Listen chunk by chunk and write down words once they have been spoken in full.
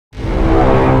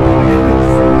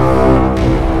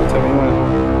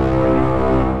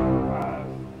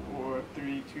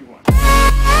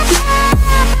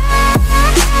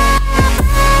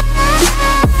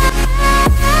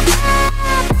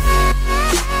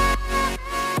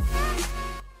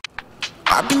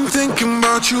I've been thinking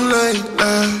about you lately.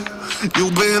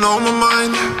 You've been on my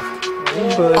mind.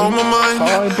 On my mind.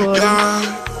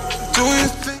 Yeah. Do you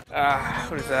think?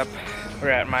 What is up?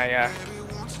 We're at my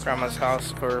grandma's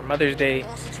house for Mother's Day.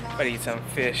 But eat some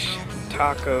fish,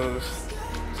 tacos.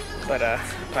 But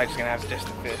probably just gonna have just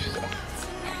the fish. So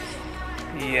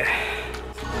yeah.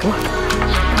 Come on.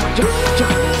 Jump,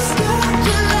 jump.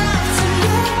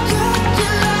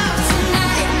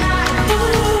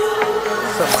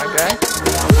 What's up, my guy?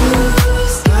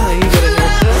 Oh, you got a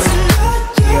haircut?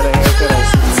 You got a haircut, I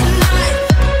see.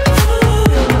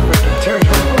 Freaking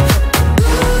terrible.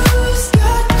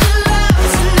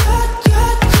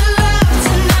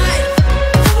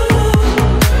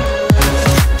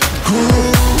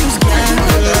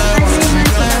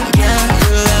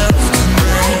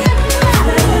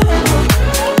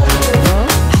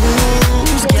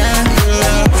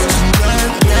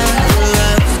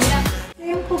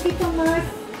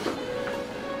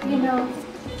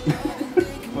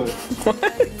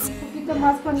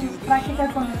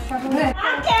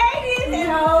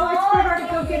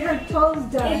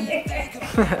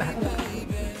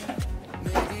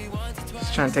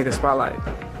 Just trying to take the spotlight.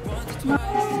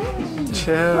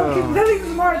 Chill. Okay, Lily's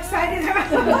more excited.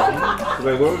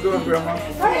 Like, what are we doing, Grandma?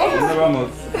 ¿Dónde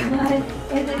vamos?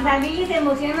 David se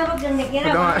emociona porque donde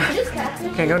quiera.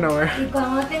 Can't go nowhere. Y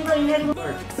cuando no tengo dinero.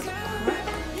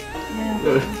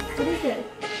 What is it?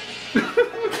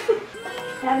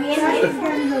 Está bien. I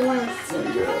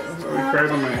cried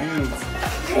on my hands.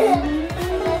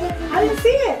 I didn't see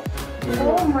it.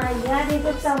 Oh my God,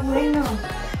 eso está bueno.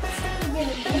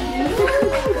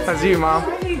 That's you, Mom.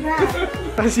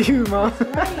 That's you, Mom.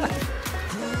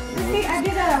 See, I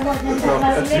did that at work.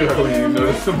 That's you when you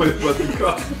notice somebody's about to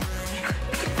come.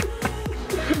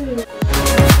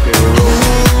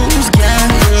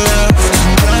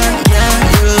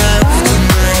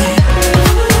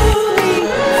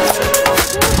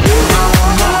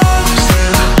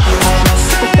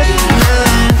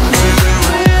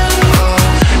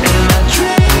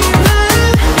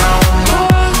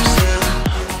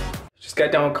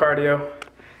 Got done with cardio.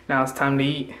 Now it's time to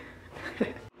eat.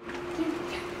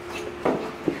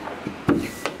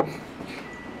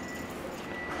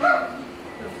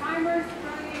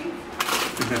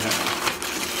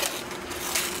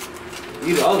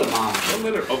 Eat all of it, Mom. Don't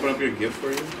let her open up your gift for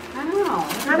you. I know.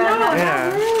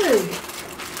 Yeah.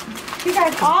 You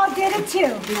guys all did it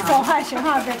too. So hush your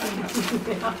heart, Becky.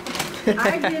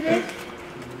 I did it.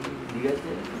 You guys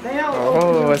did it? They all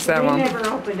Oh, what's that, Mom? We never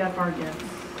opened up our gifts.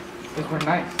 Those were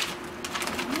nice.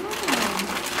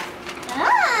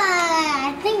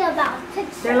 I think about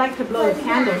pictures. They like to blow the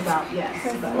candles out,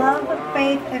 yes. Love,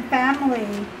 faith, and family.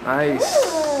 Nice.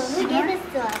 Who gave this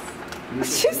to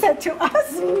us? She said to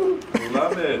us.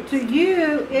 Love it. To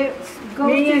you, it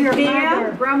goes to your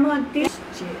mother. Grandma and Tia.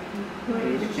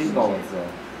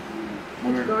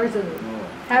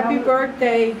 Happy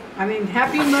birthday. I mean,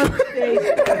 happy Mother's Day.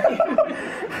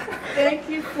 Thank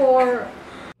you for...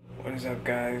 What is up,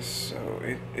 guys? So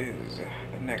it is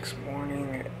the next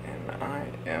morning and I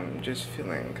am just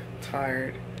feeling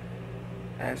tired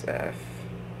as F.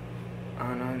 I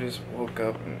don't know, I just woke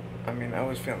up and I mean I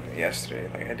was feeling it yesterday.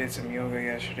 Like I did some yoga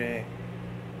yesterday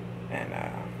and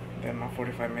then my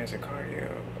 45 minutes of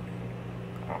cardio.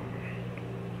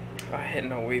 I hit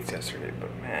no weights yesterday,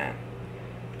 but man,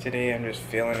 today I'm just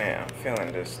feeling it. I'm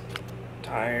feeling just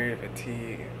tired,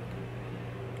 fatigued.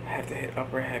 I have to hit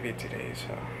upper heavy today,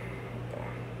 so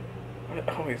I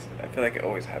feel like it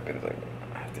always happens, like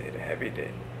I have to hit a heavy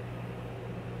day.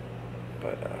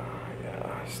 But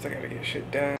yeah, still gotta get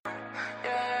shit done.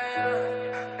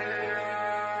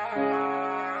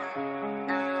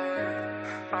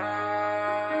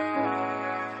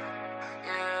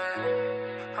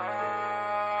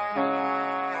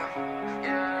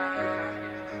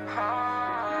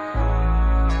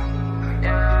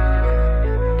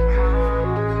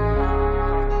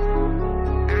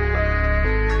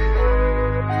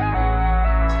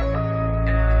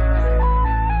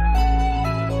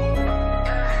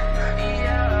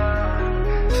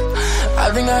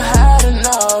 I think I had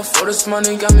enough. All this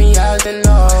money got me acting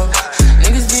up.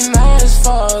 Niggas be mad as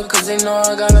fuck, cause they know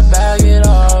I gotta bag it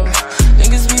up.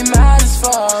 Niggas be mad as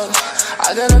fuck,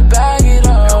 I gotta bag it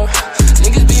up.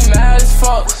 Niggas be mad as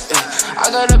fuck,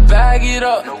 I gotta bag it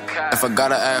up. If I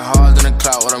gotta act hard, then I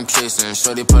clout what I'm chasing.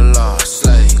 Shorty pull up,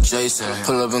 slay, Jason.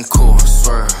 Pull up and cool,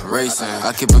 swerve, racing.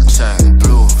 I keep a check,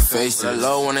 blue, facing. That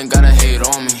low one ain't gotta hate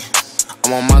on me.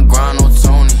 I'm on my grind, no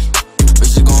Tony.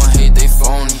 Bitches gon' hate, they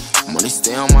phony. Money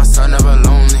stay on my side, never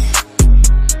lonely.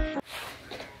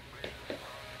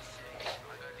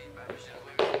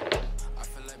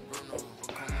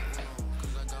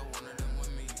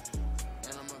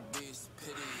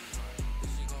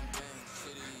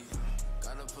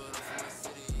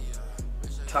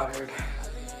 tired.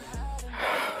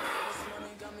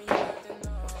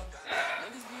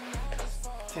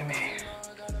 Timmy.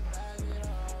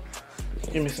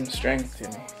 Give me some strength,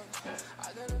 Timmy.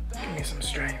 Give me some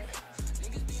strength.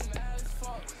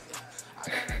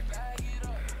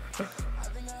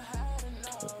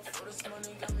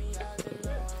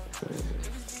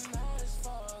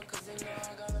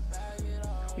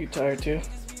 You tired too?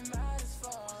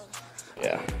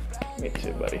 Yeah, me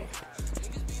too, buddy.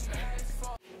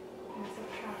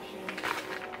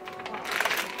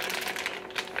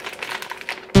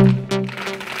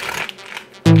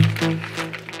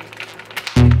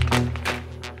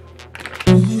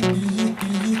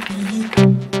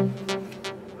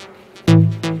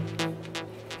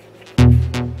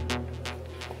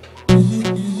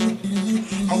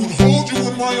 I would hold you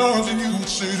in my arms and you would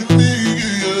say to me,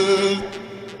 yeah.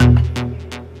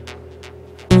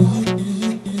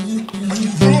 As you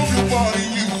love your body,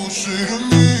 you would say to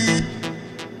me.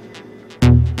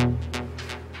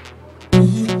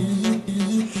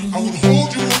 I would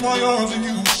hold you in my arms and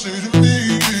you would say to me,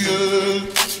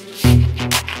 yeah. As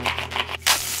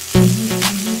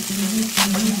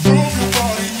you love your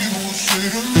body, you would say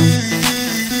to me.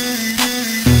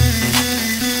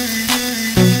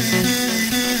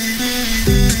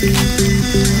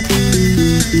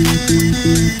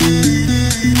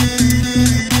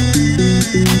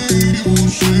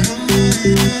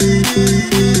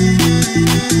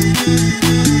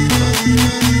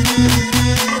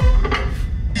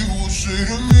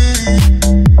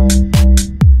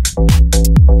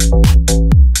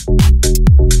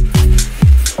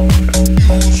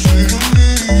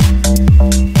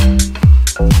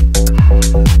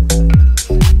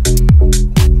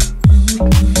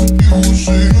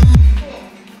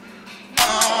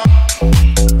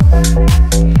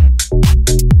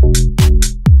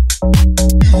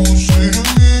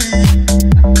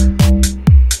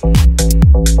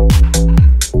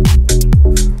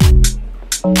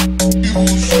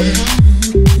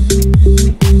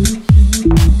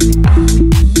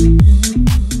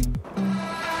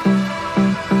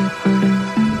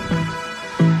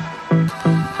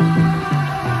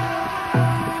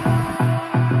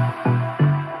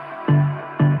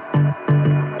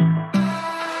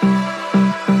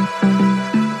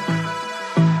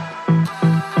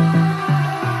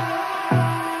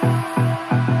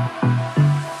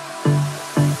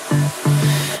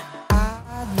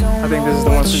 I think this is the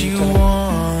one for you, Timmy.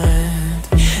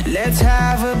 Let's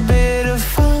have a bit of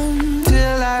fun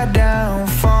till I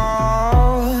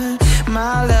downfall.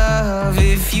 My love,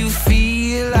 if you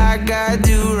feel like I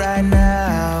do right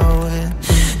now,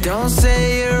 don't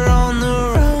say you're on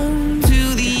the run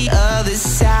to the other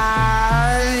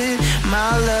side,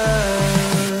 my love.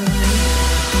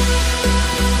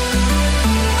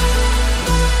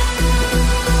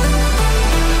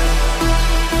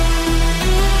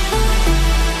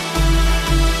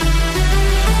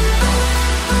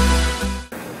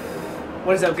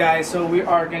 What is up, guys? So we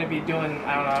are gonna be doing,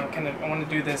 I want to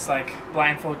do this like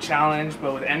blindfold challenge,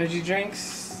 but with energy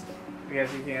drinks. You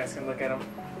guys can look at them.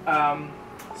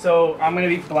 So I'm gonna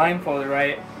be blindfolded,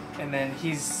 right? And then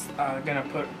he's gonna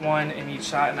put one in each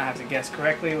shot, and I have to guess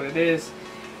correctly what it is.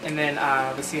 And then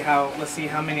let's see how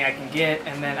many I can get.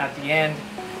 And then at the end,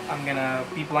 I'm gonna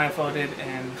be blindfolded,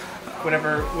 and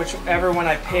whichever one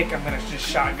I pick, I'm gonna just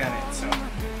shotgun it. So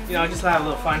just have a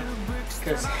little fun,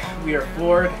 because we are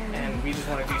bored and we just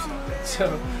want to do something.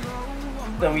 So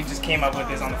then we just came up with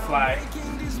this on the fly.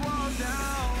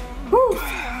 Whew.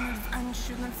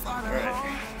 Alright.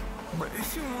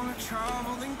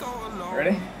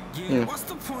 Ready? Yeah.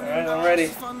 Alright, I'm ready.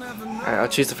 Alright, I'll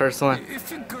choose the first one.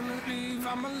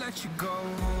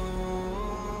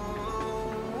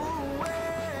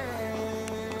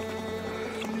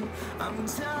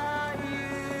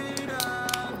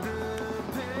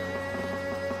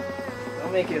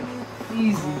 Don't make it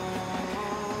easy.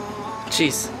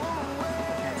 Cheese.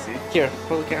 Can't see. Here,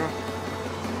 hold the camera.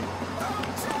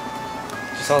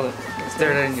 Just hold it.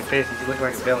 Stare it in your face. You look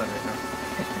like a villain right now.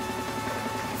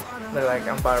 Look like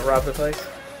I'm about to rob the place.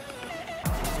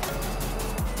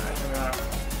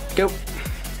 Go.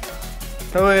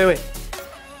 Oh, wait.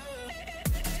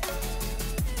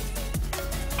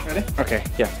 Ready? Okay,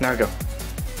 yeah, now go.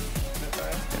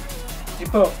 You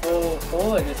put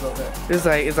full or just a little bit? It's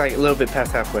like a little bit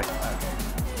past halfway.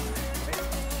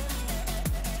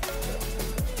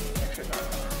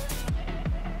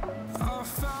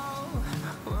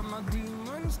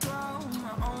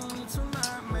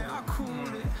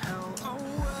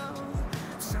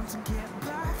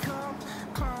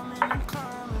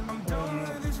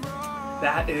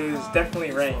 That is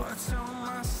definitely rain.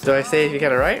 Do I say if you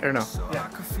got it right or no? Yeah.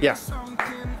 Yeah.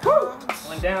 Woo!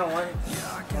 One down, one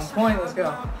point. Let's go.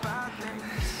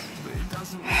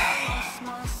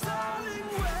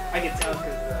 I can tell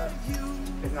because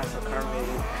it's not so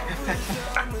carbonated.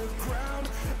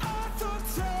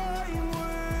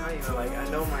 Not even like I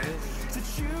know mine.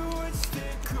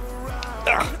 I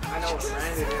know what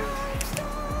brand it is.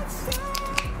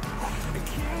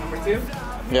 Number 2?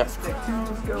 Yeah. Take 2,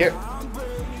 let's go. Here.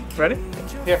 Ready?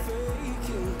 Here.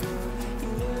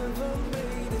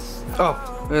 Oh,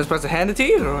 am I supposed to hand it to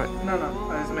you or what? No,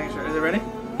 no. I just making sure. Is it ready?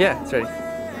 Yeah, it's ready.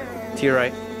 To your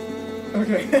right.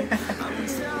 Okay.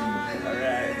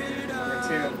 Alright. Number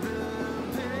 2.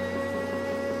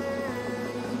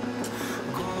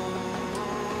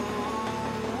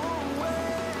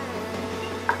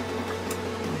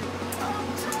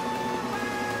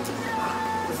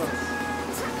 This one's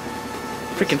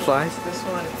Freaking flies. This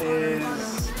one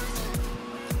is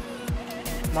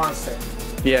Monster.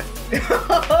 Yeah.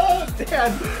 Oh,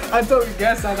 damn. I took a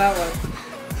guess on that one.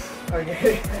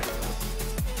 Okay.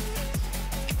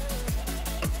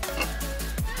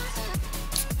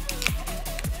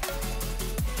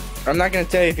 I'm not gonna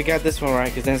tell you if you got this one right,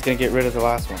 because then it's gonna get rid of the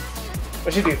last one.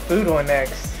 We should do food one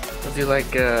next. We'll do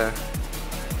like, I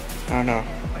don't know,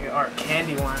 Like an art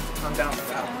candy one. I'm down for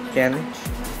that one. candy.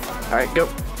 All right, go.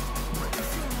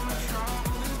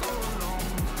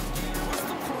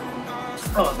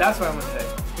 Oh, that's what I'm gonna say.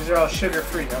 These are all sugar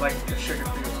free. I like the sugar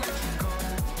free ones.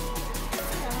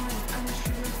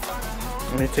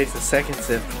 And it takes a second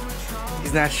sip.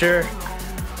 He's not sure.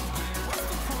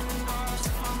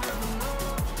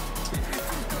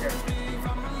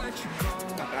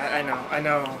 I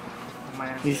know my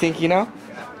answer. You think you know?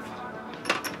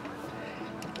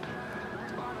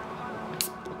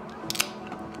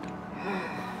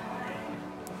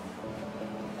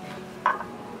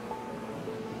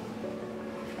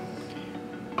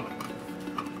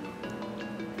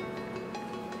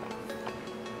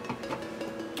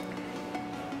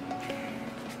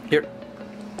 Here.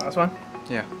 Last one?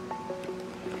 Yeah.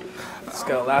 Let's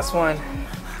go. Last one.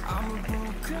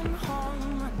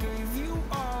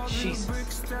 Jesus.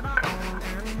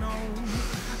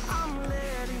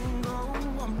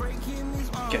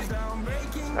 Okay.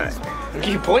 Alright. What are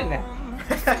you pointing at?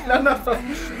 No, no.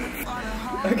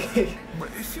 Okay.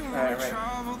 Alright, right.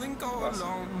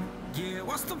 Yeah,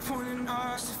 what's the point in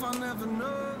us if I never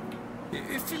know?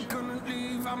 If you're gonna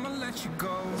leave, I'ma let you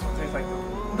go. Tastes like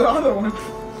the other one.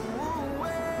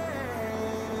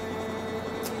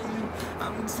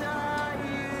 I'm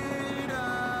tired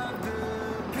of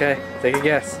the Okay, take a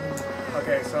guess.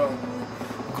 Okay, so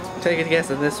Take a guess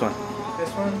on this one. this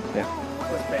one Yeah.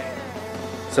 was bang.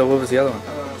 So what was the other one?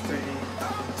 Other one was 3D.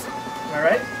 Am I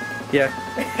right? Yeah.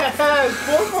 Yes,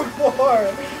 4 for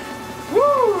 4.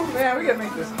 Woo, man, we gotta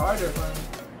make this harder, man.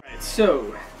 Alright,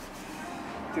 so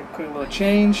do a quick little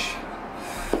change.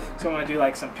 So I'm gonna do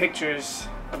like some pictures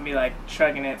of me like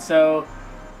chugging it. So,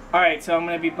 alright, so I'm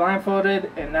gonna be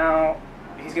blindfolded, and now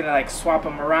he's gonna like swap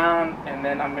them around, and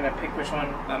then I'm gonna pick which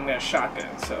one I'm gonna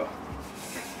shotgun. So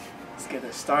let's get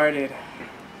this started.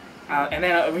 And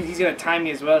then he's gonna time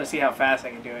me as well to see how fast I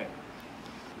can do it.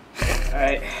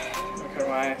 Alright, cover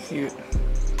my eyes.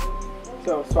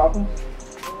 So swap them.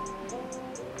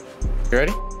 You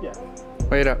ready? Yeah.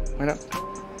 Wait up, wait up.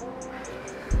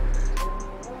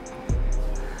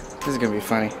 This is gonna be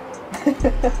funny.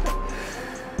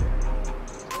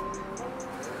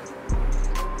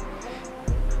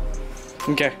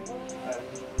 Okay.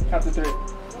 Count to 3.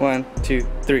 1, 2,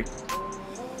 3.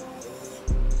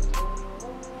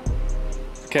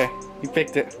 Okay, you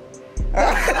picked it.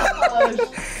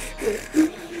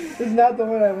 It's not the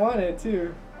one I wanted,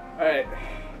 too. Alright.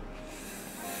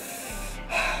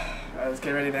 Alright, let's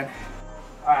get ready then.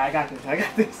 Alright, I got this. I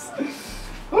got this.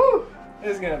 Woo!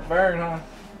 It's gonna burn, huh?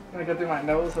 I'm gonna go through my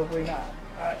nose, hopefully not.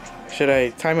 Alright. Should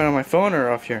I time it on my phone or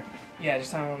off here? Yeah,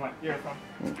 just time it on my earphone.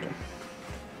 Okay.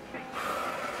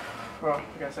 Well,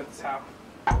 I gotta set this out.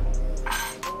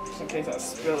 Just in case I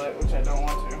spill it, which I don't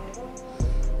want to.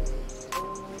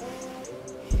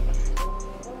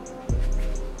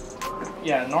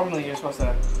 Yeah, normally you're supposed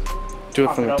to Do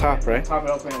it from the top, open, right? Pop it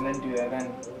open and then do that.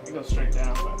 Then it goes straight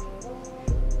down. But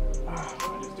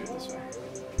I'll just do it this way.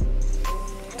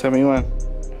 Tell me when.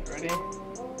 Ready?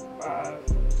 5,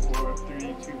 4, 3,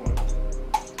 2, 1.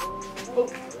 Oh.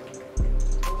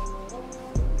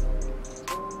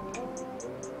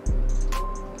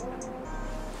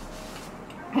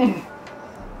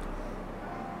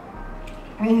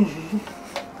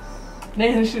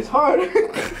 Man, this shit's hard.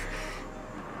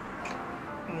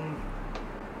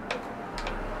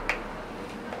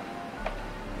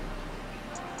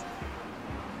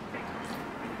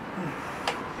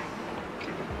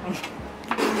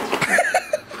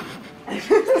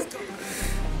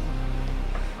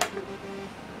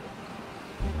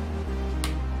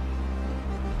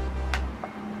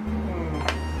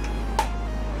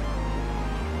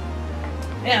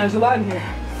 Yeah, there's a lot in here.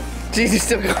 Jeez, you're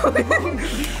still going.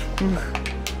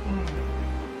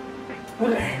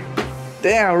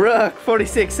 Damn, Rook,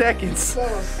 46 seconds. So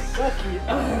sucky.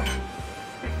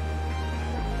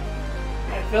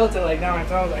 I felt it like down my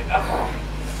throat, like,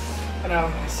 I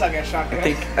know, I suck at shotgun.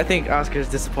 I think Oscar's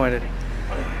disappointed.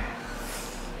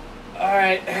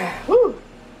 Alright. Woo!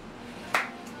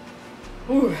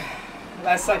 Woo.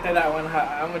 I sucked at that one.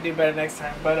 I'm gonna do better next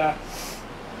time. But,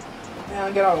 yeah,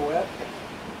 I'll get all wet.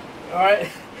 Alright.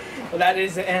 Well, that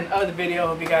is the end of the video.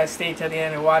 Hope you guys stayed till the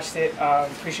end and watched it.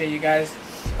 Appreciate you guys.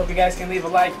 Hope you guys can leave a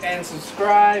like and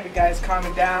subscribe. You guys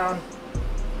comment down.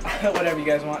 Whatever you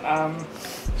guys want.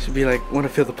 Should be like, want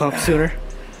to feel the pump sooner?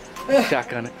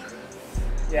 Shotgun it.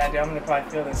 Yeah, dude, I'm gonna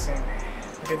probably feel this soon.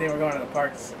 Good thing we're going to the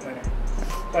parks later.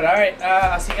 But alright,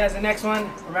 I'll see you guys in the next one.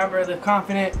 Remember, live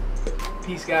confident.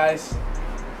 Peace, guys.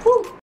 Woo!